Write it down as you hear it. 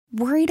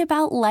Worried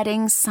about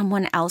letting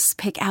someone else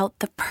pick out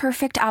the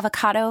perfect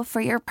avocado for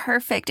your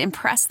perfect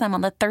impress them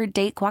on the third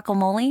date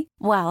guacamole?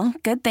 Well,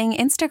 good thing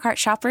Instacart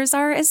shoppers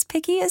are as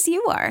picky as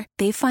you are.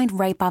 They find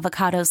ripe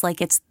avocados like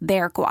it's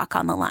their guac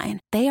on the line.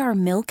 They are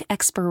milk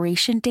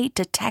expiration date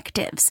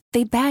detectives.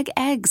 They bag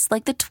eggs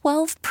like the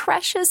 12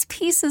 precious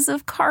pieces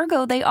of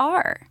cargo they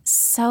are.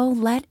 So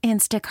let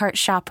Instacart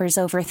shoppers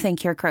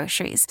overthink your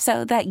groceries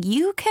so that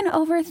you can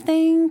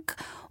overthink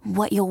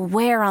what you'll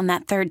wear on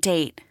that third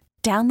date.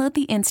 Download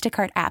the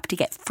Instacart app to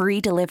get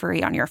free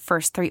delivery on your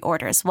first 3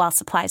 orders while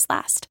supplies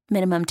last.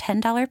 Minimum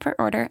 $10 per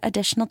order.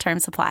 Additional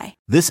terms apply.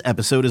 This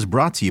episode is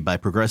brought to you by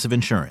Progressive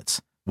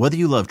Insurance. Whether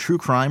you love true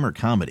crime or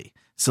comedy,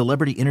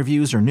 celebrity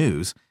interviews or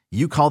news,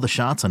 you call the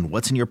shots on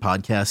what's in your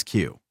podcast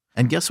queue.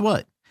 And guess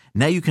what?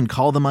 Now you can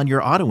call them on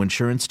your auto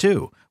insurance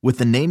too with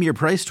the Name Your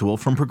Price tool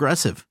from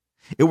Progressive.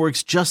 It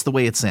works just the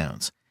way it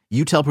sounds.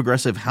 You tell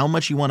Progressive how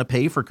much you want to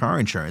pay for car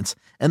insurance,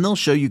 and they'll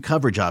show you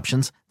coverage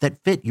options that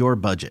fit your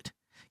budget.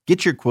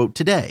 Get your quote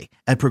today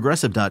at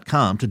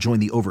Progressive.com to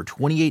join the over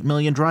 28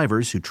 million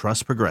drivers who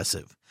trust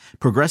Progressive.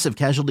 Progressive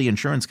Casualty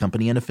Insurance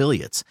Company and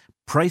Affiliates.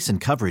 Price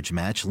and coverage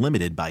match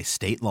limited by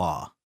state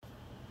law.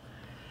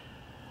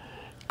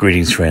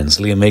 Greetings, friends.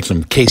 Liam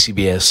Maitland,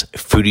 KCBS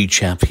Foodie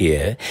Chap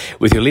here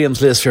with your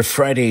Liam's List for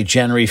Friday,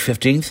 January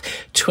 15th,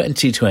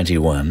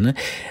 2021.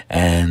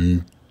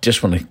 And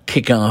just want to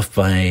kick off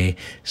by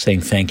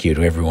saying thank you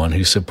to everyone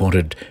who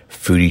supported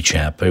Foodie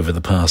Chap over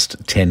the past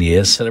 10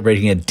 years,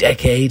 celebrating a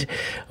decade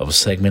of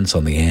segments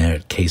on the air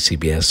at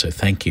KCBS. So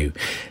thank you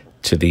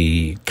to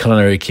the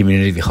culinary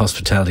community, the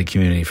hospitality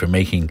community for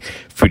making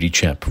Foodie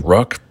Chap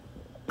rock.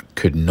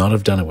 Could not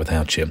have done it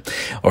without you.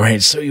 All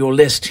right, so your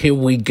list, here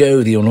we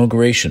go. The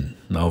inauguration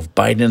of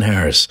Biden and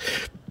Harris,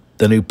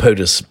 the new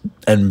POTUS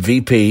and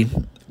VP,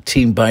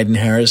 Team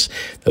Biden-Harris.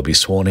 They'll be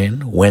sworn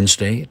in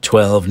Wednesday,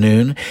 12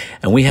 noon.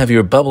 And we have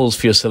your bubbles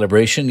for your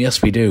celebration.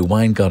 Yes, we do.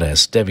 Wine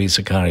goddess, Debbie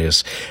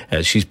Zacharias.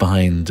 She's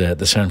behind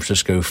the San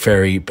Francisco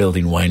Ferry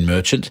Building Wine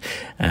Merchant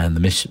and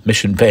the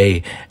Mission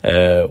Bay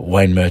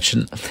Wine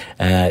Merchant.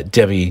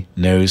 Debbie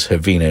knows her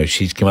vino.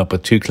 She's come up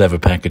with 2 clever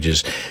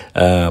packages,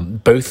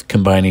 both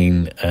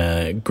combining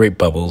grape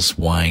bubbles,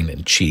 wine,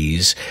 and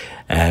cheese.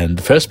 And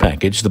the first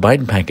package, the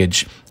Biden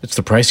package, it's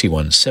the pricey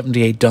one,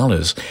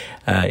 $78.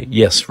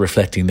 Yes,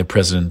 reflecting the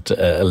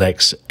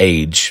president-elect's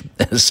age,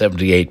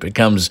 78. But it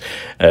comes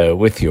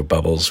with your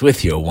bubbles,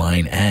 with your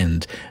wine,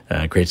 and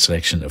a great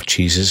selection of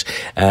cheeses.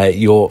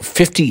 Your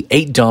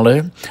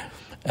 $58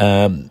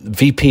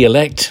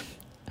 VP-elect,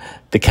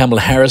 the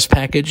Kamala Harris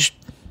package.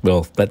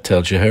 Well, that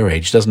tells you her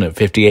age, doesn't it?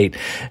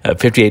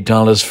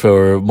 $58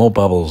 for more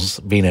bubbles,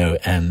 vino,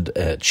 and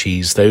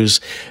cheese.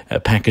 Those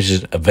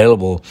packages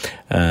available.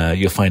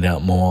 You'll find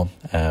out more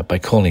by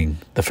calling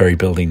the Ferry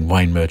Building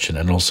Wine Merchant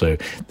and also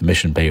the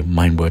Mission Bay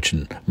Wine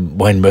Merchant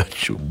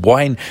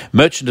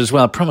as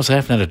well. I promise I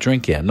haven't had a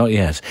drink yet, not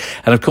yet.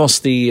 And of course,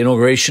 the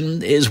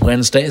inauguration is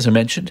Wednesday, as I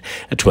mentioned,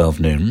 at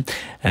 12 noon.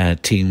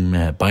 Team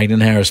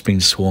Biden-Harris being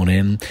sworn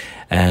in.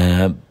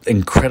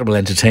 Incredible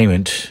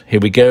entertainment.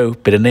 Here we go.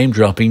 Bit of name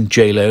dropping.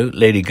 J-Lo,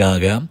 Lady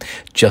Gaga,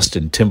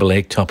 Justin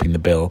Timberlake topping the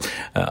bill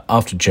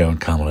after Joe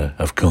and Kamala,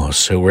 of course.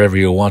 So wherever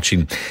you're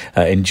watching,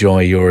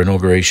 enjoy your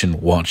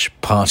inauguration watch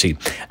party.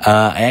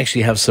 I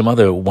actually have some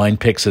other wine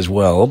picks as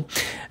well.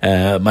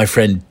 My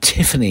friend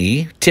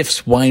Tiffany,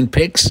 Tiff's Wine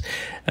Picks,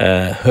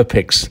 her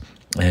picks.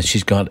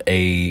 She's got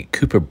a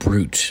Cooper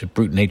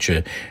Brut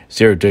Nature,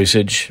 0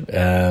 dosage,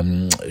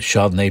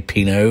 Chardonnay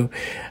Pinot.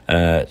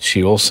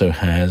 She also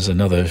has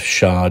another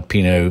Chard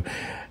Pinot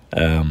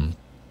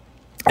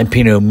and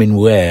Pinot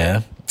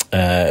Meunier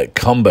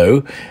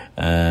combo.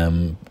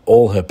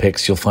 All her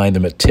picks, you'll find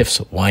them at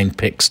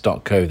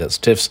tiffswinepicks.co. That's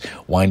Tiff's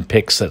Wine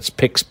Picks. That's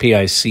Picks,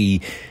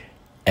 Pics.co.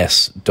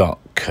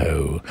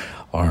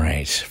 All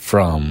right,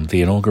 from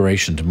the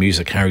inauguration to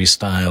music, Harry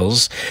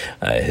Styles,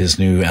 his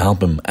new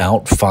album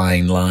out,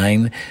 Fine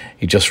Line.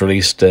 He just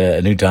released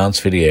a new dance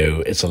video.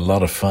 It's a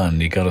lot of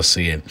fun. You got to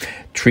see it.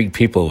 Treat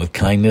people with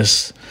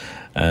kindness.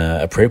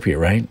 Appropriate,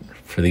 right,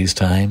 for these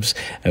times?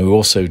 And we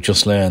also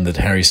just learned that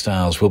Harry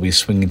Styles will be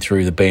swinging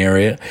through the Bay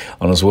Area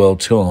on his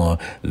world tour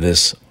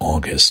this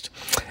August.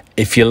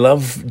 If you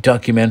love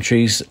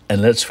documentaries,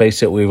 and let's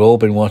face it, we've all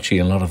been watching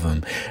a lot of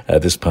them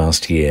this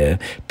past year,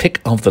 Pick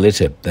of the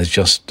Litter has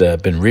just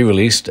been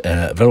re-released,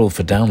 available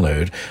for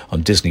download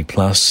on Disney+.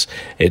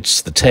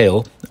 It's the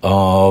tale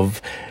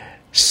of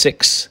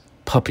 6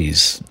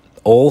 puppies,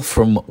 all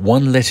from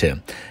one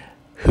litter,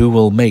 who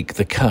will make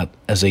the cut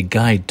as a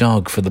guide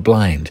dog for the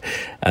blind.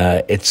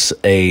 It's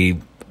a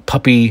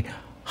puppy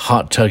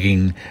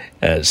heart-tugging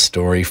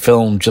story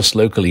filmed just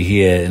locally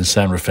here in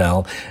San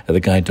Rafael at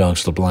the Guide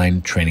Dogs for the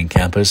Blind training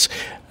campus.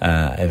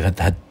 I've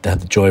had the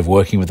joy of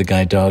working with the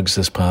Guide Dogs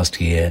this past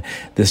year.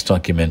 This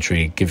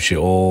documentary gives you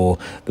all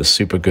the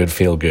super good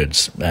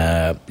feel-goods.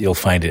 You'll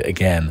find it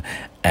again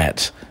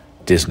at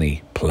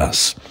Disney+.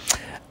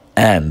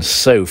 And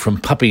so from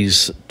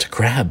puppies to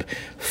crab,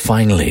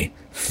 finally,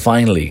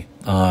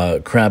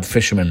 crab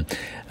fishermen,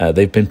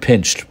 they've been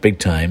pinched big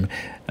time.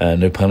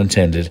 no pun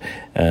intended.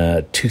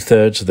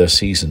 2/3 of their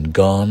season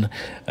gone.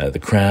 The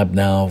crab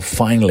now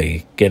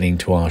finally getting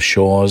to our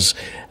shores,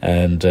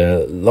 and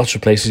lots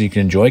of places you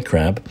can enjoy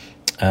crab.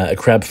 A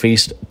crab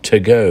feast to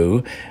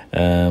go,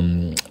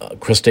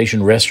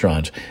 crustacean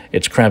restaurant.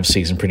 It's crab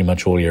season pretty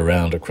much all year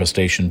round at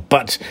Crustacean,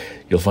 but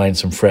you'll find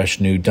some fresh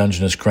new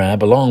Dungeness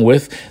crab along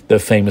with the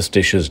famous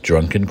dishes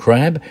drunken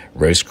crab,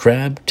 roast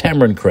crab,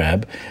 tamarind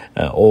crab,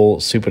 all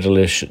super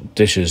delish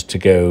dishes to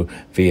go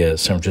via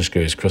San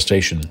Francisco's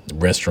Crustacean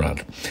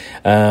restaurant.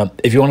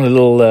 If you want a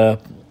little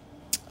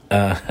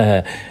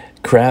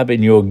crab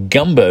in your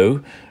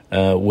gumbo,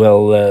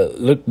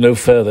 look no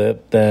further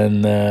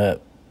than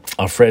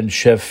our friend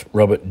Chef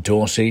Robert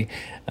Dorsey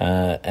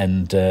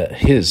and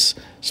his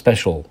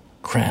special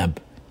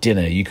crab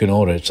dinner you can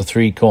order. It's a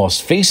 3-course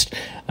feast.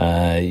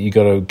 You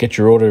got to get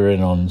your order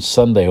in on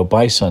Sunday or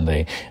by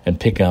Sunday and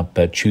pick up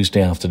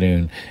Tuesday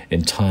afternoon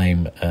in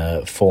time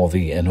for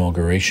the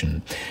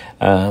inauguration.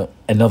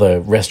 Another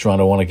restaurant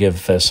I want to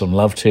give some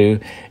love to,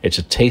 it's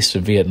A Taste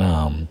of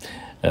Vietnam.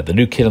 The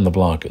new kid on the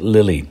block,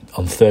 Lily,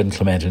 on 3rd and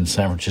Clement in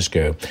San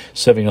Francisco,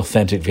 serving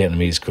authentic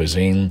Vietnamese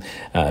cuisine.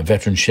 A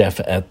veteran chef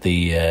at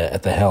the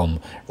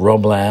helm,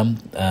 Rob Lam.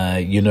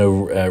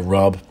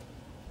 Rob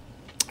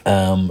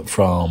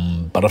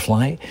from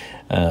Butterfly,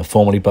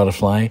 formerly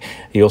Butterfly.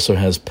 He also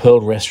has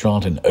Pearl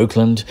Restaurant in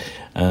Oakland.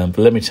 But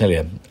let me tell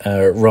you,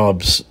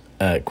 Rob's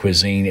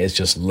cuisine is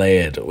just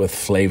layered with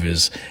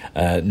flavors,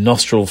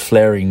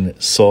 nostril-flaring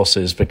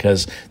sauces,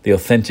 because the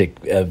authentic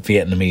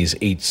Vietnamese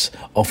eats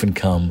often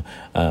come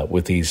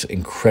with these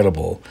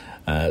incredible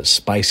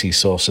spicy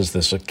sauces.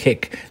 There's a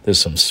kick, there's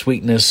some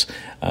sweetness,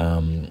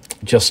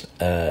 just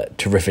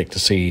terrific to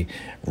see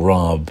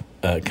Rob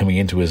coming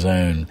into his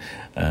own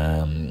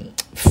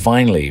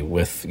finally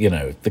with,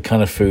 the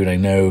kind of food I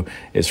know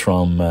is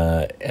from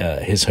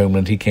his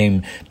homeland. He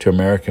came to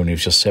America when he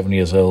was just 7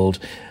 years old.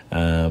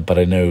 But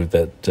I know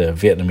that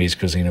Vietnamese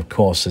cuisine, of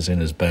course, is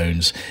in his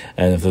bones.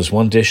 And if there's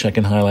one dish I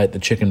can highlight, the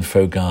chicken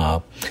pho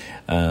gar,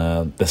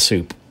 the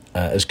soup,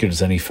 as good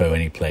as any pho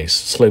any place.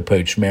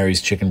 Slow-poached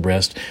Mary's chicken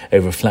breast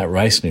over flat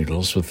rice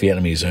noodles with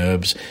Vietnamese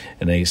herbs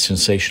and a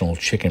sensational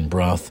chicken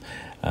broth,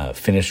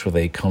 finished with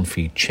a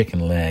confit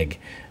chicken leg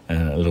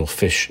and a little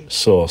fish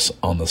sauce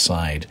on the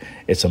side.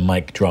 It's a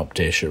mic drop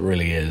dish, it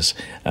really is.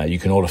 You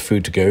can order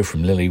food to go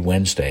from Lily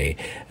Wednesday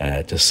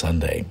to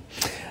Sunday.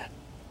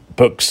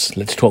 Books.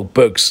 Let's talk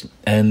books.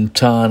 And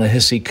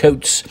Ta-Nehisi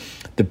Coates,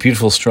 The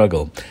Beautiful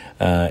Struggle.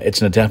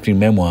 It's an adapting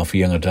memoir for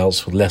young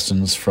adults with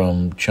lessons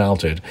from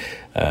childhood.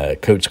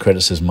 Coates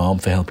credits his mom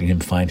for helping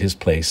him find his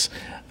place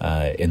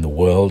in the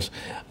world.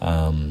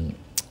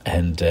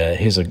 And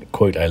here's a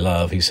quote I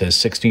love. He says,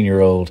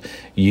 16-year-old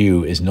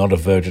you is not a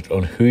verdict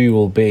on who you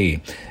will be.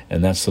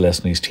 And that's the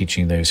lesson he's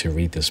teaching those who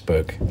read this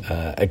book.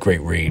 A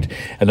great read.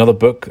 Another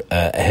book,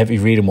 a heavy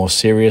read, a more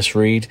serious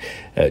read.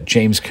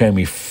 James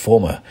Comey,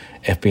 former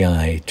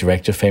FBI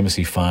director,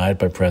 famously fired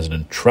by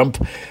President Trump.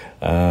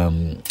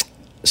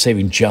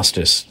 Saving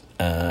Justice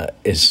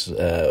is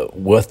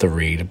worth the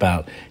read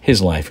about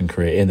his life and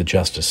career in the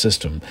justice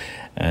system.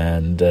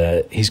 And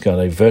he's got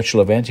a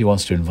virtual event he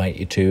wants to invite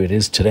you to. It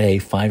is today,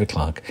 5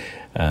 o'clock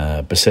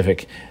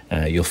Pacific.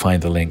 You'll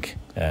find the link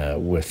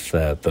with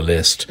the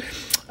list.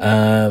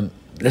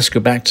 Let's go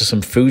back to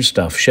some food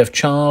stuff. Chef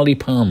Charlie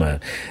Palmer,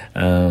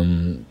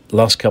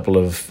 last couple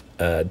of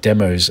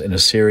demos in a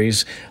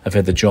series. I've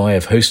had the joy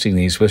of hosting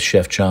these with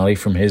Chef Charlie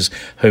from his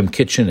home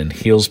kitchen in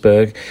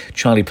Healdsburg.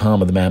 Charlie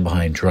Palmer, the man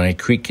behind Dry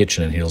Creek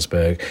Kitchen in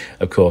Healdsburg.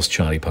 Of course,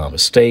 Charlie Palmer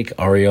Steak,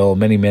 Oriole,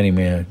 many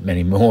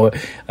more.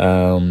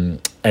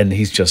 And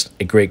he's just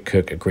a great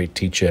cook, a great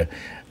teacher.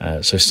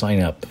 So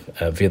sign up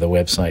via the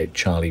website,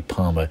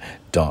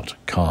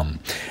 charliepalmer.com.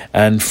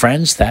 And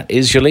friends, that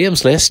is your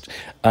Liam's List.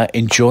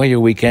 Enjoy your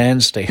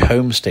weekend. Stay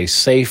home, stay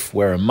safe,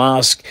 wear a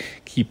mask,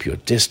 keep your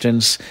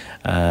distance,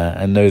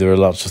 and know there are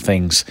lots of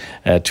things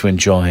to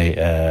enjoy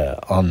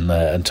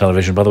on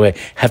television. By the way,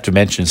 have to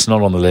mention, it's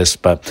not on the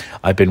list, but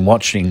I've been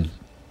watching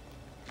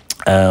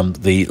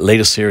the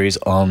latest series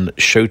on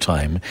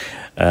Showtime.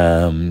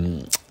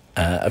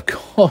 Of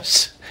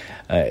course,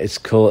 is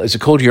it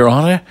called Your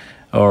Honor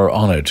or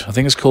Honored? I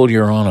think it's called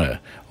Your Honor,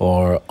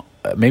 or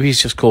maybe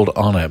it's just called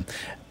Honor.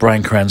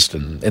 Bryan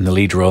Cranston in the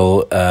lead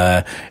role.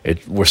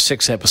 We're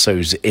 6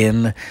 episodes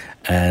in,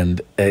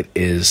 and it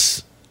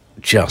is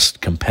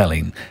just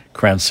compelling.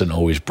 Cranston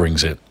always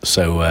brings it.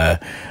 So,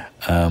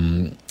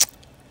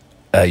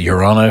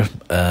 Your Honor,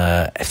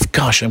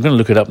 gosh, I'm going to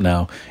look it up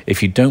now,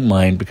 if you don't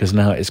mind, because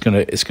now it's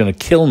going to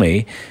kill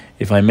me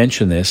if I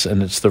mention this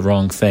and it's the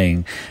wrong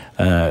thing.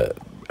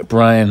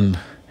 Bryan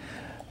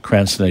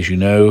Cranston, as you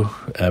know,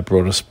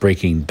 brought us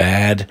Breaking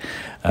Bad.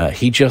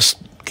 He just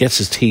gets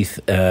his teeth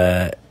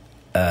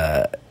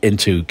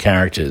into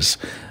characters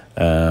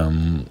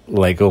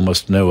like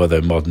almost no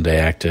other modern day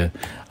actor.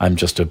 I'm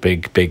just a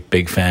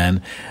big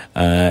fan.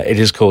 It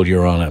is called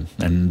Your Honor,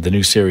 and the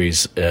new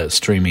series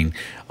streaming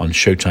on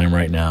Showtime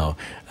right now.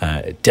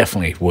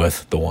 Definitely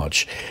worth the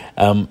watch.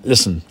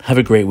 Listen, have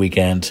a great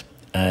weekend.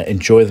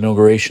 Enjoy the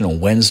inauguration on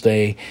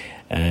Wednesday,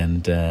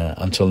 And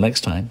until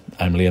next time,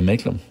 I'm Liam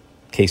Maitland,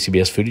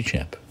 KCBS Foodie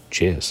Champ.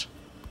 Cheers.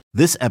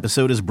 This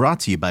episode is brought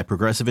to you by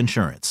Progressive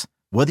Insurance.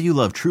 Whether you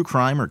love true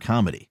crime or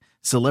comedy,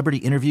 celebrity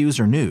interviews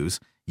or news,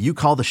 you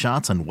call the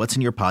shots on what's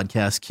in your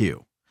podcast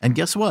queue. And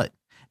guess what?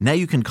 Now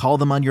you can call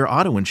them on your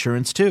auto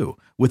insurance too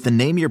with the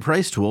Name Your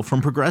Price tool from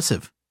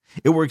Progressive.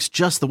 It works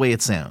just the way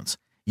it sounds.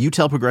 You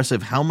tell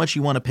Progressive how much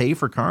you want to pay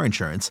for car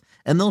insurance,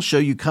 and they'll show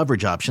you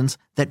coverage options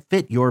that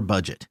fit your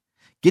budget.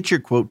 Get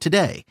your quote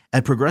today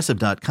at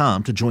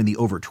Progressive.com to join the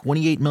over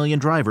 28 million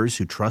drivers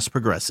who trust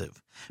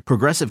Progressive.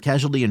 Progressive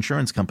Casualty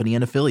Insurance Company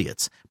and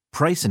Affiliates.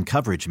 Price and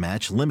coverage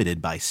match limited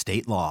by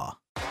state law.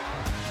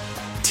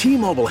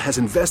 T-Mobile has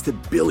invested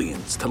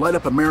billions to light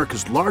up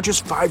America's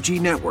largest 5G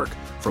network,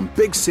 from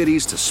big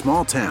cities to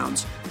small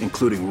towns,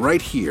 including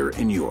right here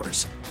in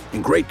yours.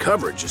 And great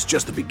coverage is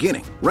just the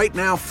beginning. Right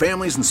now,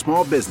 families and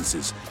small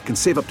businesses can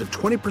save up to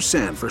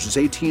 20% versus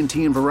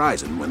AT&T and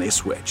Verizon when they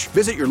switch.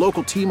 Visit your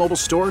local T-Mobile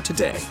store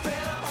today.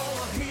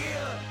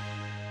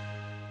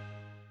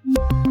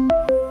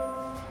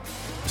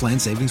 Plan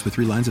savings with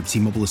 3 lines of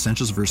T-Mobile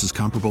Essentials versus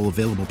comparable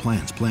available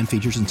plans. Plan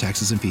features and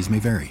taxes and fees may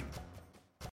vary.